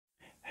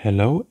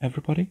Hello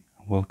everybody,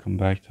 welcome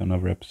back to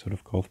another episode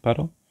of Golf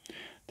Battle.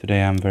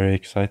 Today I'm very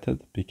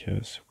excited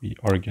because we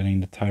are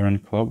getting the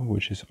Tyrant Club,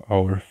 which is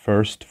our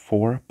first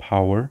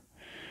 4-power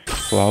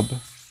club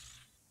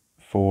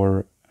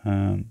for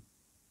Windy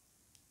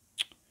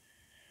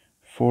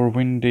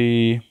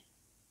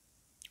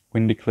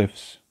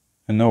Cliffs.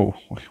 No,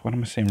 what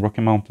am I saying?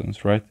 Rocky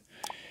Mountains, right?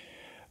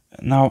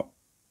 Now,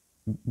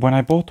 when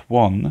I bought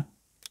one,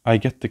 I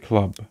get the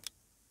club,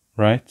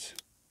 right?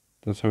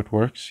 That's how it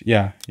works?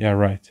 Yeah,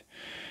 right.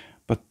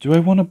 But do I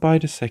want to buy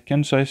the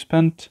second? So I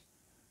spent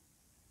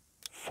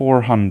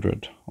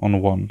 400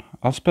 on one.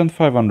 I'll spend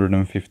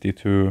 550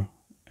 to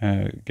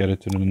get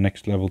it to the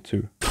next level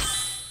too.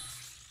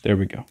 There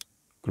we go.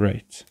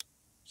 Great.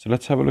 So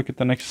let's have a look at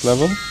the next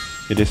level.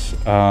 It is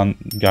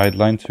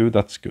guideline 2.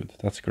 That's good.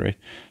 That's great.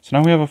 So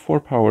now we have a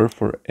 4-power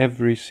for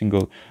every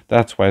single...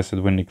 That's why I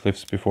said Windy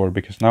Cliffs before,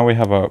 because now we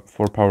have a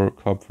 4-power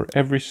club for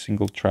every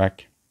single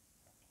track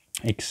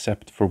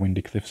except for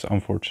Windy Cliffs,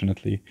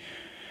 unfortunately.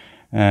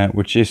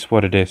 Which is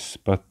what it is,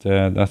 but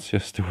that's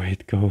just the way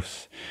it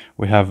goes.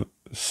 We have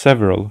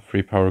several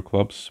 3-power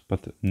clubs,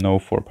 but no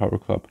 4-power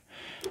club.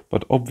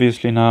 But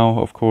obviously now,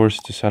 of course,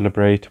 to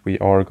celebrate, we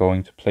are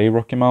going to play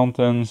Rocky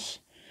Mountains.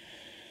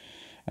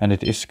 And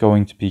it is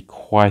going to be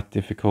quite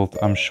difficult,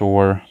 I'm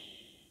sure.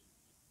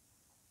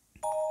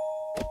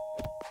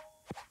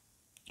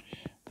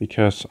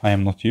 Because I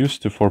am not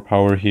used to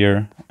 4-power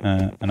here,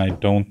 and I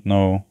don't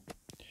know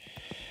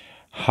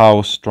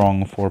how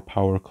strong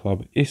 4-power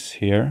club is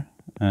here.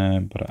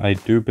 But I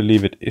do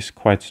believe it is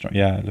quite strong.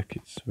 Yeah, look,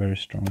 it's very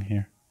strong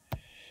here.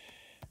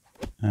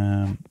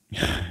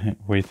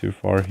 Way too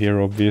far here,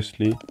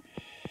 obviously.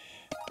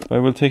 But it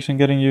will take some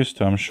getting used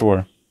to, I'm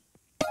sure.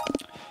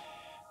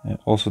 It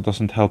also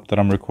doesn't help that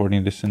I'm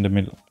recording this in the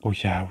middle. Oh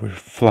yeah, we're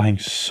flying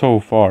so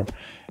far.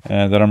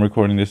 That I'm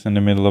recording this in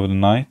the middle of the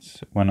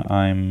night when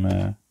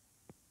I'm,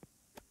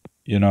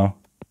 you know,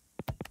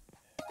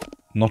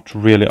 not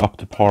really up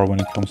to par when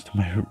it comes to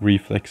my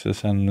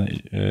reflexes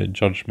and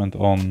judgment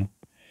on...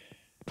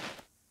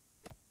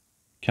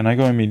 Can I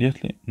go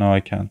immediately? No, I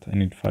can't. I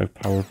need 5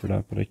 power for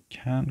that, but I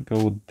can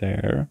go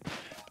there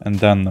and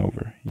then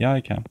over. Yeah,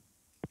 I can.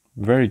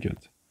 Very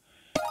good.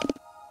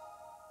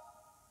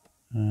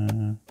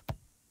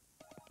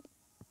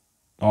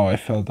 Oh, I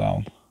fell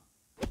down.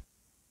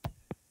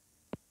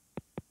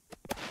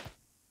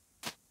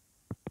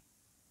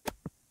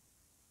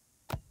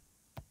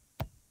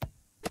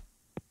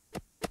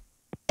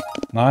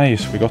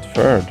 Nice, we got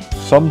third.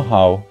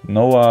 Somehow,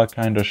 Noah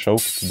kind of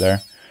choked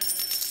there.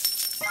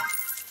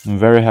 I'm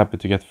very happy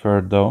to get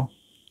third though.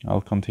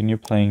 I'll continue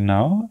playing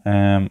now.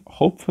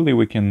 Hopefully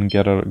we can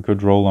get a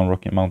good roll on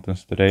Rocky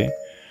Mountains today.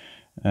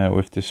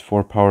 With this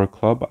 4-power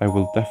club, I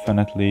will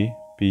definitely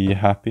be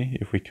happy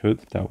if we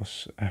could. That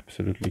was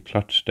absolutely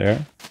clutch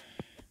there.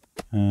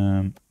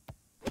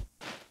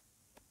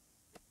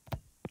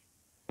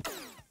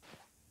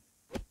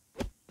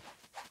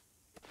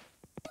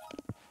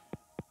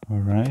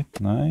 Alright,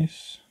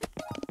 nice.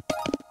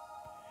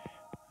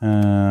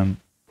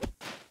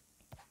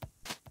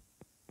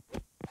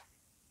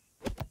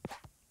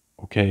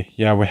 Okay,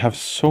 yeah, we have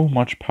so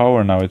much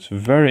power now. It's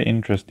very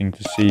interesting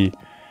to see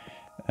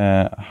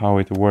how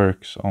it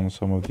works on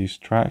some of these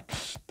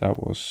tracks. That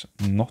was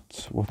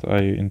not what I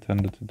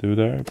intended to do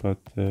there, but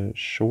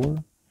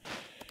sure.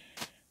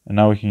 And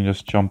now we can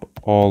just jump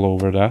all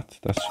over that.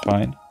 That's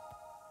fine.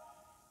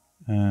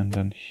 And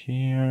then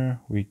here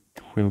we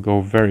will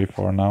go very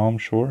far now, I'm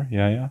sure.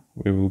 Yeah.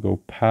 We will go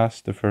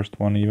past the first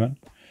one even.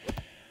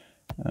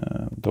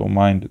 Don't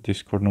mind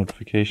Discord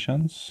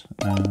notifications.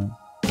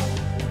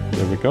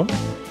 There we go.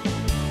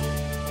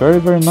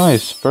 Very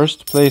nice.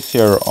 First place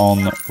here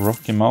on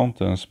Rocky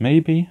Mountains.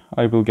 Maybe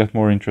I will get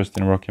more interest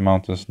in Rocky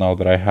Mountains now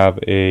that I have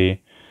a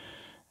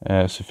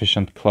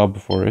sufficient club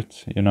for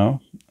it, you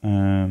know.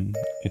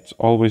 It's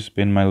always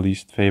been my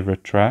least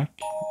favorite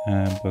track,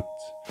 but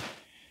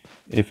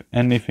if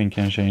anything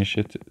can change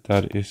it,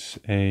 that is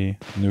a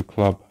new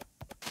club.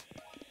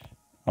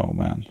 Oh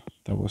man,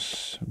 that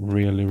was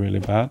really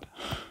bad.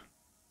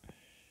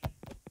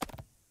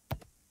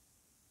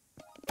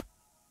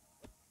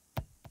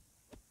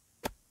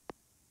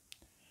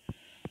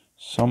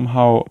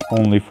 Somehow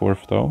only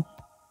 4th though.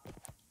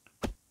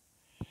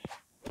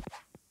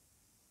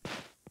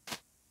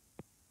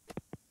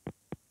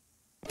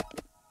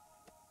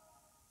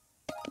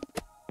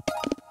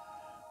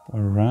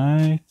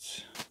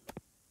 Alright.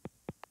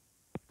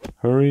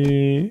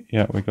 Hurry.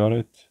 Yeah, we got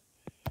it.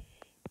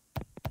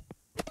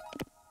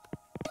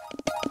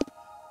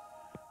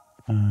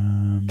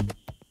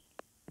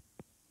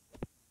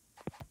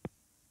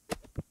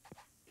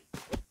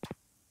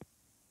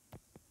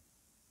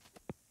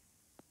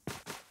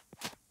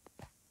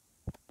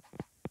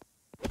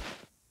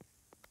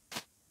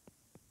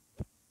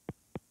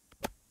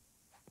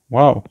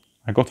 Wow,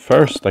 I got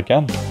first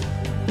again.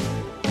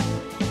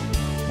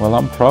 Well,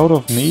 I'm proud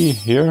of me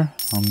here.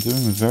 I'm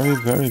doing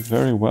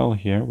very well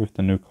here with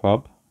the new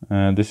club.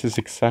 This is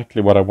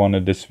exactly what I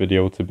wanted this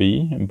video to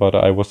be, but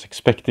I was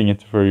expecting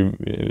it for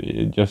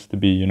just to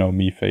be, you know,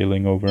 me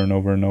failing over and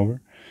over and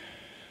over.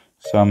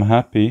 So I'm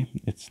happy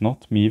it's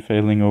not me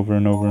failing over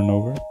and over and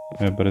over,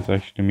 but it's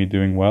actually me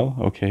doing well.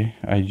 Okay,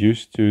 I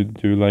used to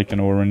do like an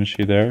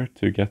orangey there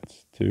to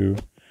get to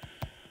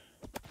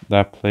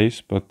that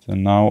place, but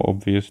now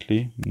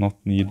obviously not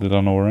needed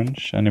an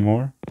orange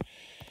anymore.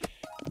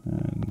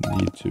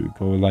 Need to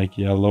go like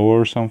yellow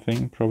or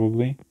something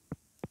probably.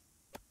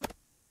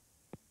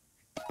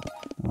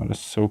 Oh, that's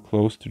so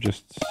close to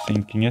just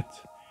sinking it.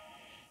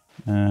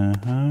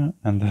 And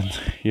then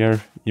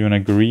here even a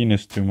green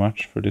is too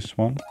much for this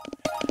one.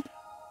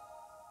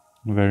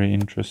 Very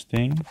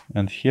interesting.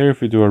 And here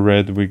if we do a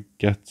red we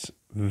get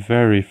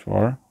very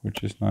far,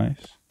 which is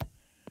nice.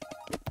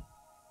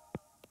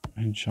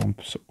 And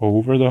jumps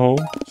over the hole.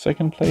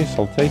 Second place,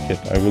 I'll take it.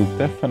 I will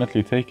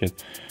definitely take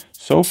it.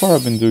 So far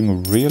I've been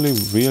doing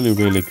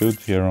really good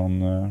here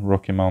on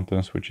Rocky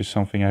Mountains, which is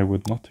something I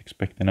would not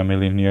expect in a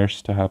million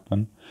years to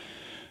happen.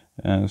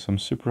 So I'm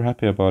super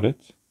happy about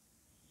it.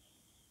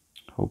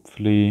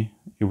 Hopefully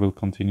it will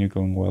continue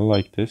going well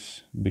like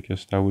this,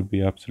 because that would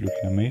be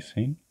absolutely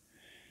amazing.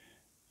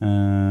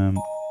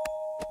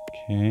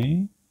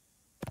 Okay.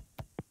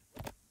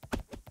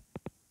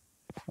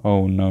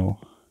 Oh no.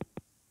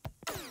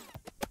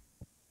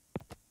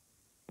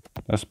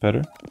 That's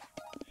better.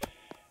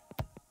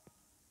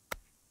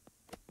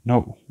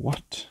 No,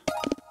 what?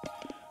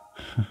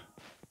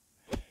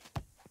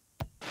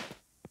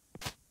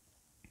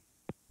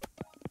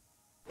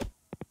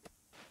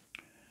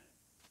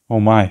 Oh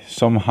my,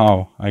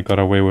 somehow I got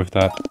away with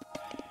that.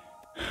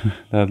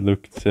 That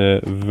looked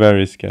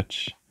very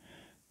sketch.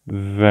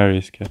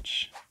 Very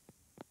sketch.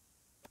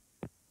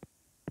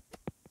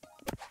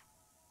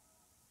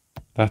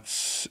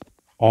 That's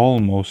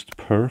almost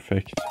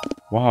perfect.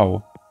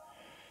 Wow.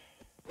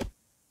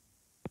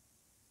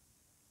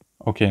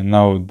 Okay,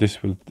 now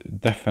this will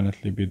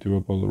definitely be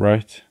doable,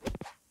 right?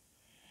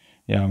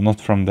 Yeah, I'm not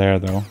from there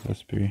though.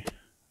 Let's be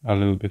a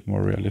little bit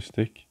more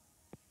realistic.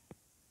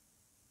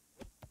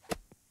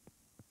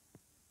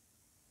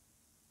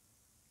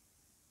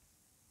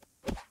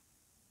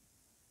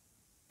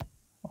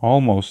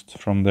 Almost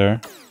from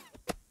there.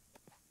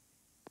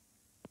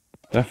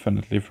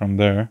 Definitely from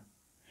there.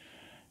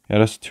 Yeah,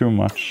 that's too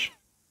much.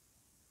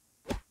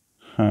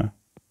 Huh.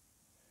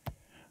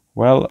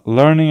 Well,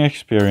 learning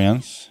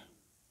experience.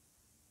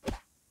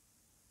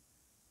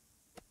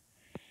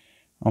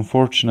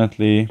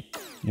 Unfortunately,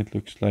 it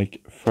looks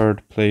like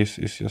third place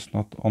is just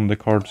not on the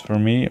cards for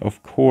me.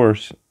 Of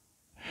course,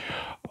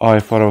 I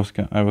thought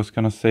I was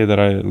gonna say that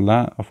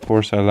of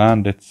course I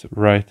landed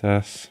right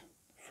as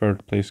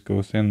third place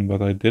goes in,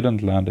 but I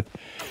didn't land it.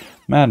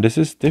 Man, this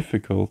is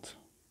difficult.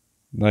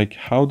 Like,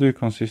 how do you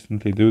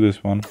consistently do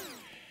this one?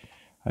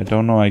 I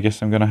don't know. I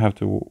guess I'm gonna have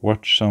to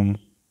watch some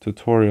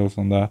tutorials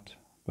on that.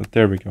 But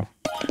there we go.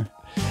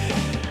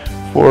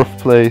 Fourth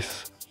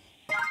place.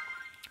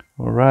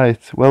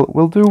 Alright, well,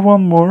 we'll do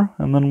one more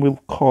and then we'll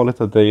call it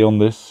a day on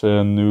this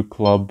new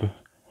club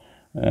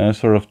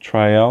sort of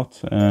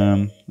tryout.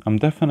 I'm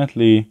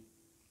definitely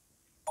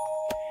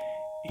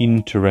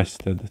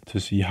interested to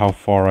see how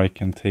far I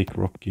can take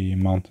Rocky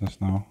Mountains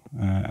now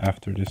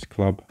after this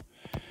club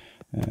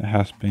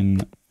has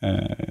been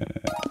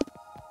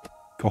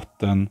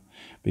gotten,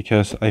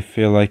 because I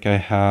feel like I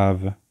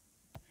have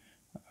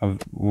a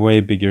way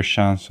bigger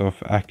chance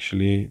of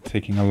actually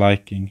taking a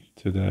liking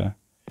to the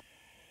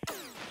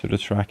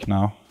track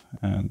now,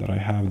 that I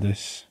have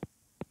this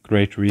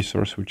great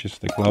resource, which is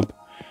the club.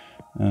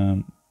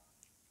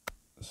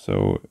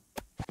 So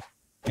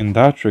in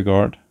that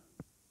regard,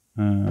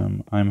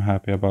 I'm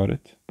happy about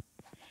it.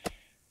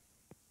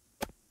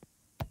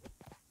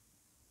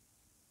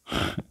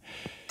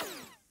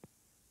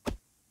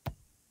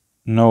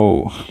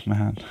 No,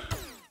 man.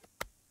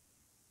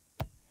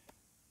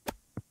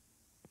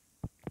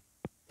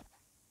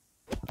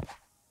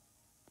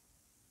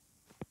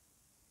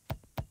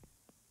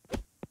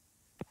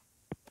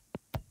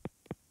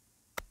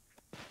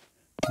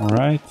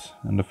 Alright,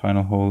 and the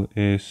final hole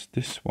is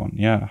this one.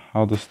 Yeah,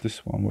 how does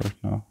this one work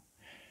now?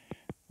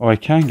 Oh, I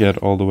can get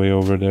all the way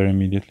over there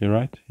immediately,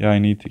 right? Yeah, I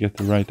need to get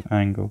the right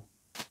angle.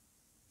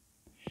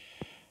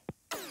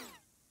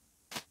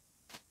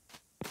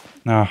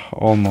 Ah,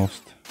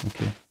 almost.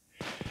 Okay.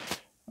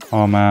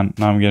 Oh man,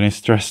 now I'm getting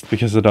stressed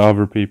because of the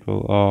other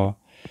people. Oh,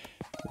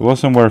 it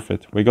wasn't worth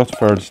it. We got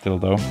third still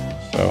though,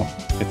 so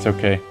it's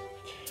okay.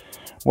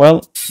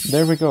 Well,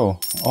 there we go.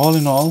 All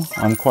in all,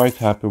 I'm quite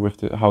happy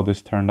with how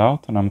this turned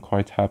out, and I'm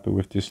quite happy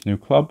with this new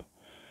club.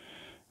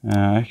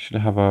 I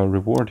actually have a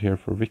reward here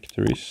for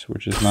victories,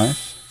 which is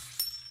nice.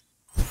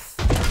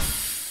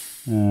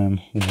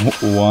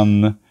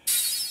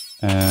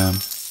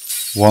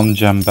 One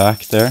gem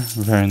back there.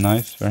 Very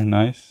nice, very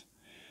nice.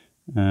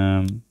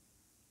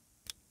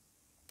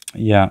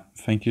 Yeah,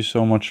 thank you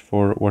so much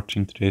for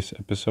watching today's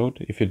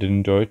episode. If you did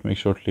enjoy it, make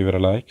sure to leave it a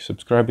like,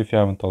 subscribe if you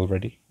haven't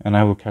already, and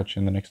I will catch you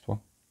in the next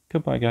one.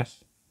 Goodbye,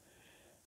 guys.